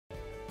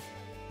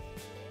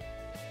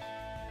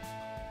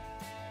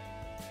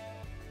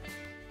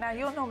Now,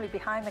 you're normally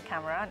behind the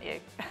camera, aren't you?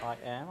 I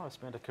am. I've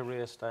spent a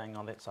career staying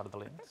on that side of the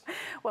lens.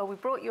 Well, we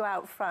brought you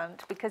out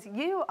front because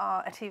you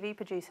are a TV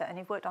producer and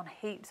you've worked on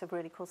heaps of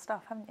really cool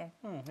stuff, haven't you?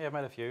 Yeah, I've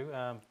made a few,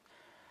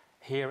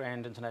 here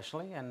and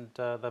internationally, and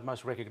the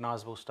most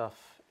recognisable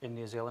stuff in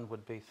New Zealand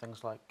would be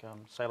things like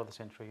Sale of the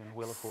Century and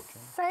Wheel of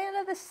Fortune. Sale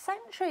of the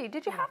Century.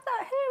 Did you have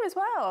that here as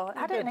well?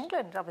 Had it in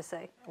England,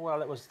 obviously.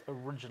 Well, it was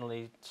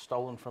originally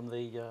stolen from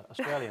the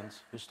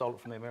Australians, who stole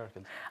it from the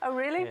Americans. Oh,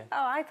 really? Yeah.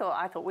 Oh,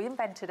 I thought we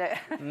invented it.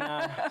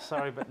 No,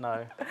 sorry, but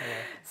no. Yeah.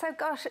 So,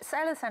 gosh,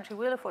 Sale of the Century,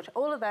 Wheel of Fortune,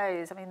 all of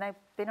those, I mean, they've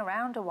been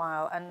around a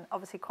while and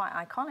obviously quite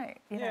iconic,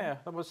 you know? Yeah,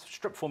 it was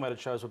strip-formatted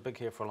shows were big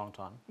here for a long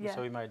time. Yeah.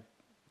 So we made,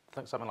 I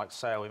think something like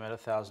Sale, we made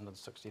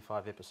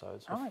 1,065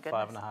 episodes for a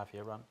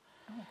 5.5-year run.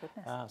 Oh my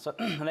goodness.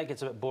 And that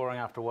gets a bit boring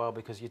after a while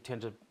because you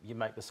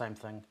make the same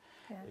thing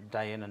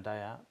day in and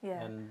day out.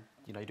 Yeah. And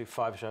you do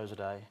 5 shows a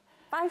day.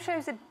 5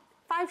 shows a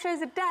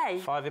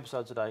day? 5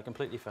 episodes a day,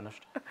 completely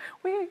finished.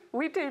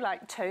 We do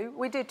like 2.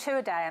 We do 2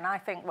 a day, and I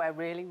think we're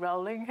really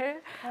rolling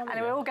here.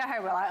 And we all go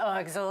home, we're like, oh,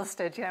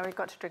 exhausted. You know, we've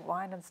got to drink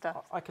wine and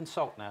stuff. I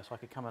consult now, so I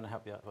could come in and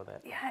help you out with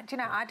that. Yeah, do you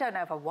know, I don't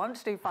know if I want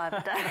to do 5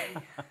 a day.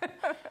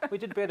 We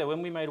did better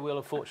when we made Wheel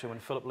of Fortune, when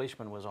Philip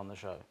Leishman was on the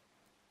show.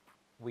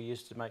 We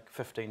used to make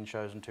 15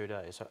 shows in 2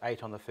 days, so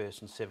 8 on the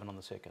first and 7 on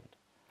the second.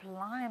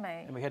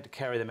 Blimey. And we had to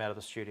carry them out of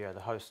the studio.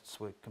 The hosts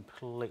were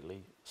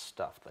completely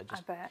stuffed. They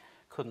just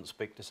couldn't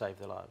speak to save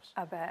their lives.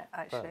 I bet,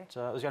 actually.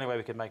 But it was the only way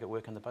we could make it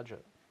work in the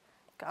budget.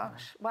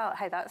 Gosh. Well,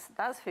 hey, that's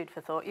food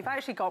for thought. You've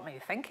actually got me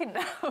thinking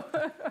now.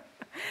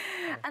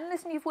 And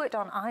listen, you've worked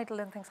on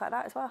Idol and things like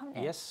that as well, haven't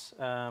you? Yes.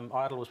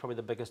 Idol was probably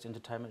the biggest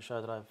entertainment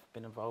show that I've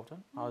been involved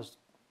in. I was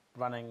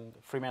running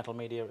Fremantle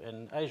Media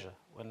in Asia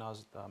when I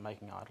was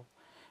making Idol.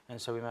 And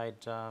so we made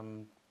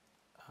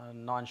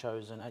 9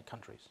 shows in 8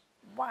 countries.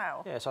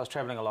 Wow. Yeah, so I was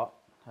travelling a lot,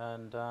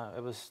 and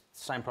it was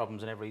the same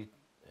problems in every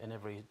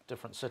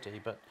different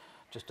city, but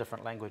just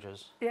different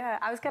languages. Yeah,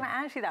 I was going to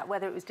ask you that,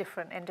 whether it was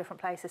different in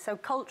different places. So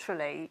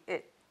culturally,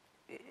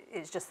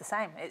 it's just the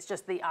same. It's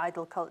just the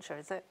Idol culture,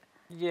 is it?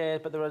 Yeah,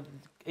 but there are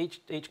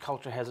each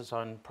culture has its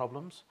own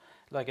problems.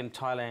 Like in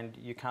Thailand,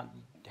 you can't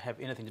have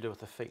anything to do with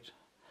the feet.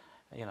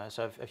 You know,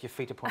 so if your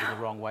feet are pointing the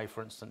wrong way,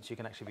 for instance, you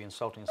can actually be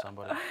insulting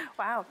somebody.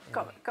 Wow,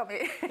 got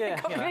me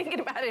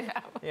thinking about it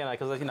now. You know,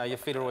 because your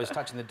feet are always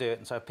touching the dirt,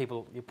 and so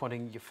you're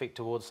pointing your feet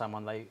towards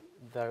someone, they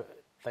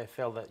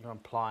feel that you're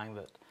implying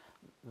that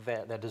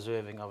they're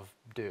deserving of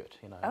dirt.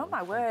 You know. Oh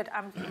my word!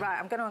 I'm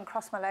going to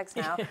uncross my legs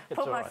now.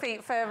 Put my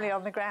feet firmly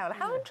on the ground.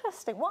 How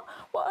interesting. What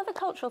other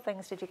cultural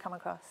things did you come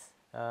across?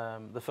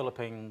 The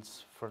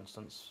Philippines, for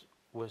instance,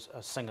 was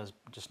singers,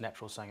 just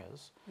natural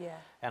singers. Yeah.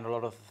 And a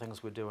lot of the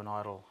things we do in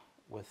Idol,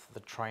 with the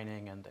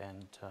training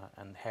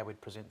and how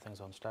we'd present things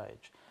on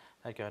stage,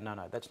 they'd go, no,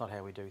 that's not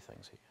how we do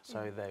things here.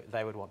 So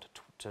they would want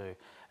to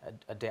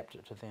adapt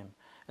it to them.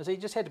 And so you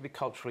just had to be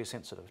culturally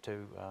sensitive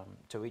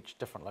to each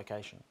different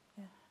location.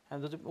 Yeah.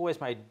 And they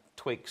always made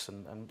tweaks,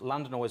 and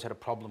London always had a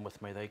problem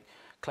with me. They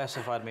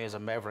classified me as a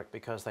maverick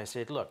because they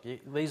said, look,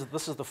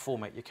 this is the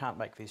format, you can't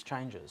make these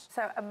changes.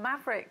 So a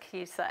maverick,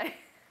 you say?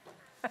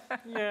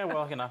 Yeah,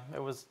 well,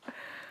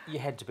 you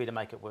had to be to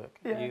make it work.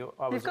 Yeah.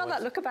 You've got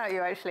that look about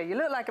you, actually. You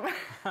look like a...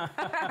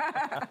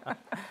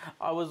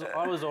 I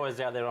was always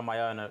out there on my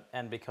own,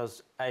 and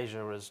because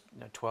Asia is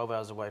 12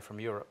 hours away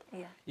from Europe,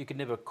 you could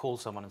never call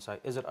someone and say,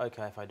 is it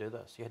okay if I do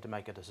this? You had to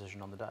make a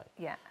decision on the day.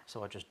 Yeah.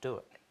 So I just do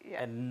it.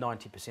 Yeah. And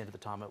 90% of the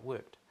time it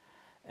worked.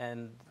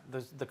 And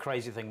the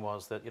crazy thing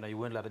was that you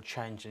weren't allowed to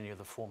change any of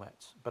the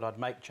formats, but I'd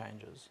make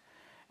changes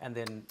and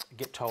then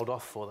get told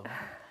off for them.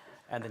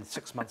 And then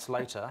 6 months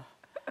later,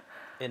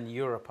 in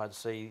Europe, I'd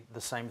see the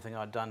same thing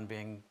I'd done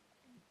being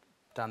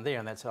done there,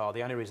 and that's,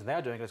 the only reason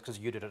they're doing it is because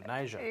you did it in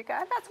Asia. There you go,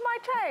 that's my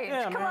change,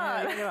 come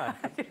on.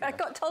 I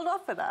got told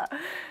off for that.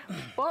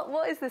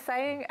 What is the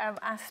saying?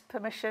 Ask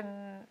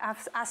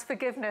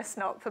forgiveness,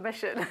 not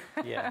permission.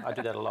 Yeah, I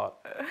do that a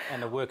lot.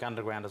 And to work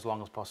underground as long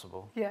as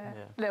possible. Yeah.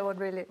 No one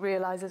really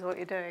realises what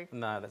you're doing.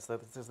 No, that's the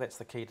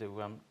key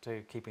to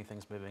keeping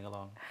things moving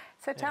along.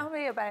 So tell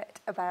me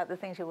about the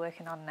things you're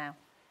working on now.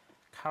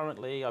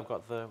 Currently, I've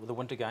got the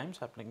Winter Games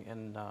happening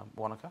in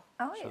Wanaka.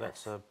 Oh, so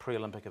that's a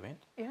pre-Olympic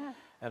event. Yeah.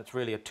 And it's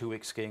really a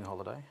 2-week skiing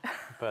holiday.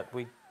 But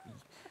we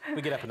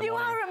get up in the morning. You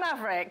are a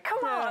maverick,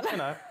 come on!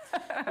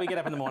 We get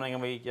up in the morning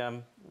and we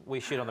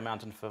shoot on the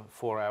mountain for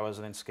 4 hours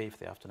and then ski for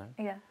the afternoon.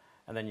 Yeah.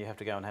 And then you have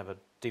to go and have a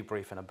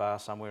debrief in a bar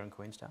somewhere in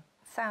Queenstown.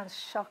 Sounds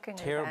shocking.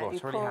 Terrible,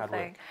 it's really hard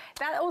work.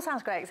 That all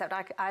sounds great, except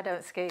I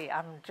don't ski.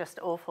 I'm just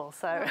awful,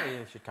 so... Well,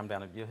 you should come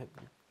down and...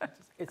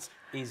 It's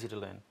easy to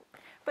learn.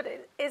 But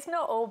it's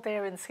not all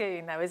beer and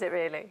skiing, though, is it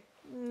really?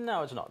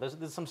 No, it's not.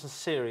 There's some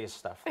serious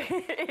stuff there.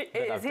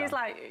 It is. He's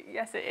like,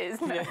 yes, it is.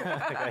 No,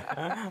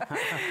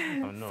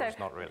 no it's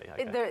not really.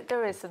 Okay.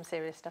 There is some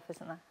serious stuff,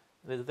 isn't there?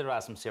 There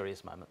are some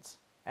serious moments.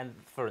 And,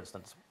 for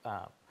instance,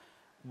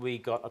 we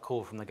got a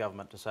call from the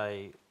government to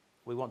say,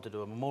 we want to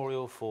do a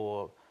memorial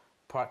for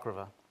Pike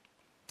River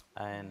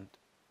and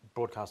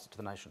broadcast it to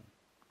the nation.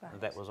 Right.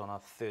 And that was on a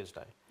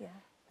Thursday. Yeah.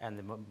 And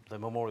the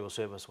memorial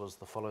service was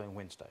the following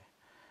Wednesday.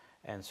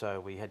 And so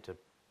we had to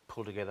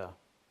pull together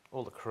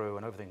all the crew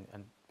and everything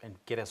and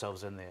get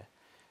ourselves in there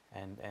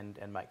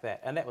and make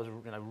that. And that was,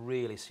 you know,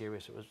 really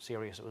serious. It was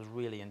serious. It was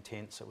really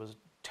intense. It was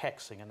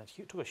taxing, and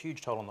it took a huge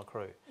toll on the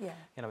crew. Yeah.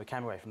 You know, we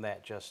came away from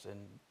that just in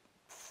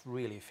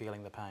really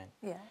feeling the pain.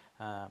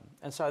 Yeah.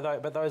 And so,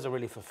 but those are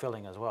really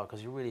fulfilling as well,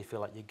 because you really feel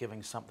like you're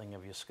giving something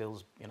of your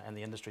skills, you know, and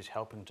the industry's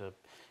helping to,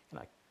 you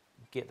know,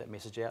 get that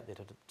message out there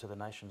to the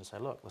nation to say,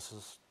 look, this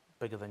is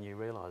bigger than you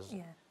realise.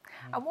 Yeah.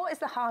 And what is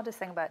the hardest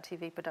thing about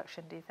TV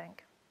production, do you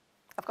think?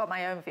 I've got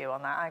my own view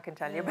on that, I can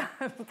tell you about.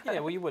 Yeah,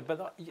 well, you would,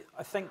 but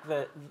I think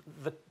that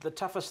the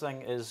toughest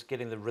thing is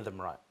getting the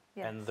rhythm right.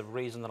 Yes. And the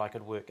reason that I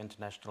could work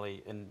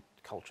internationally in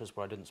cultures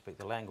where I didn't speak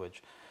the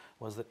language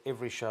was that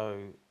every show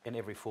in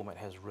every format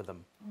has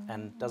rhythm.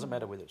 And it doesn't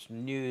matter whether it's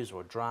news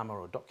or a drama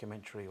or a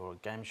documentary or a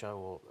game show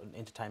or an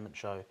entertainment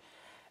show.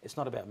 It's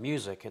not about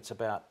music, it's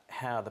about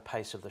how the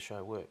pace of the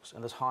show works.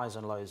 And there's highs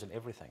and lows in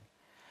everything.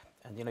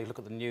 And you know, you look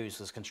at the news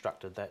that's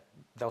constructed, that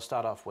they'll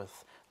start off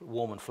with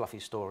warm and fluffy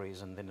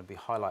stories, and then there'll be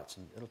highlights,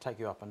 and it'll take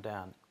you up and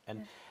down.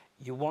 And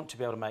you want to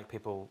be able to make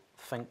people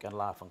think and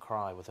laugh and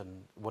cry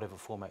within whatever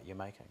format you're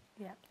making.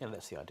 Yeah. You know,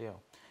 that's the ideal.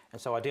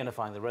 And so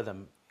identifying the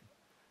rhythm,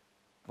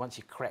 once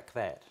you crack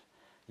that,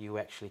 you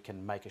actually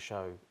can make a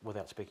show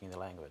without speaking the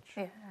language.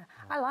 Yeah,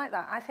 I like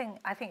that. I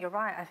think you're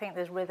right. I think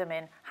there's rhythm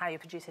in how you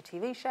produce a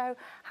TV show,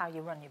 how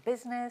you run your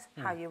business,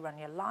 how you run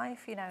your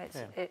life. You know,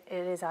 it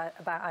is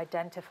about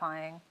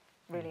identifying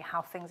really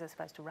how things are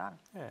supposed to run.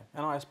 Yeah,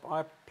 and I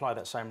apply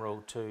that same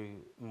rule to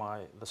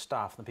the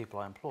staff and the people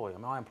I employ. I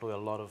mean, I employ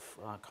a lot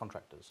of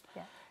contractors,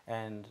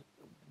 and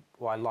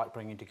I like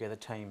bringing together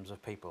teams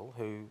of people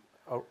who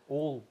are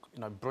all, you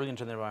know,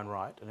 brilliant in their own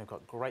right and have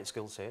got great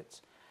skill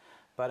sets,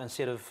 but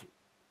instead of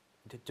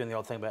doing the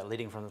old thing about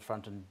leading from the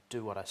front and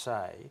do what I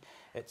say,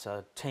 it's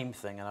a team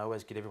thing, and I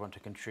always get everyone to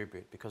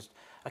contribute, because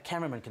a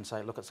cameraman can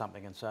look at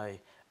something and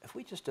say, if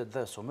we just did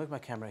this, or move my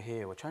camera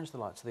here, or change the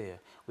lights there,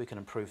 we can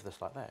improve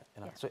this like that.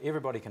 You know? So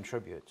everybody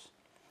contributes.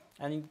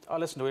 And I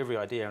listen to every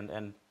idea,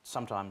 and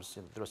sometimes,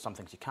 you know, there are some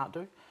things you can't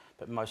do,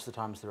 but most of the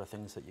times there are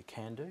things that you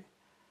can do.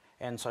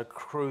 And so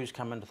crews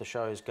come into the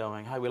shows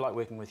going, hey, we like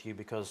working with you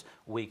because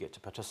we get to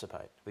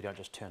participate. We don't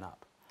just turn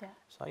up. Yeah.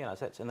 So, you know,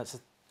 that's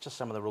just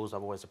some of the rules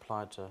I've always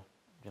applied to,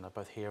 you know,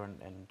 both here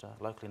and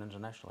locally and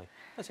internationally.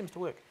 That seems to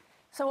work.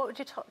 So what would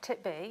your top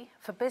tip be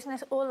for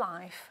business or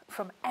life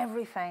from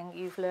everything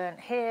you've learned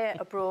here,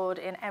 abroad,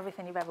 in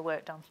everything you've ever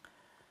worked on?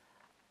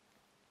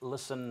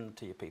 Listen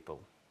to your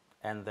people,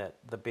 and that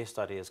the best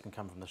ideas can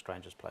come from the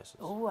strangest places.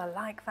 Oh, I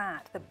like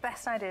that. The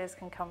best ideas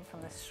can come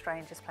from the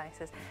strangest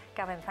places.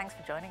 Gavin, thanks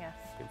for joining us.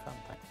 It's been fun,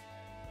 thanks.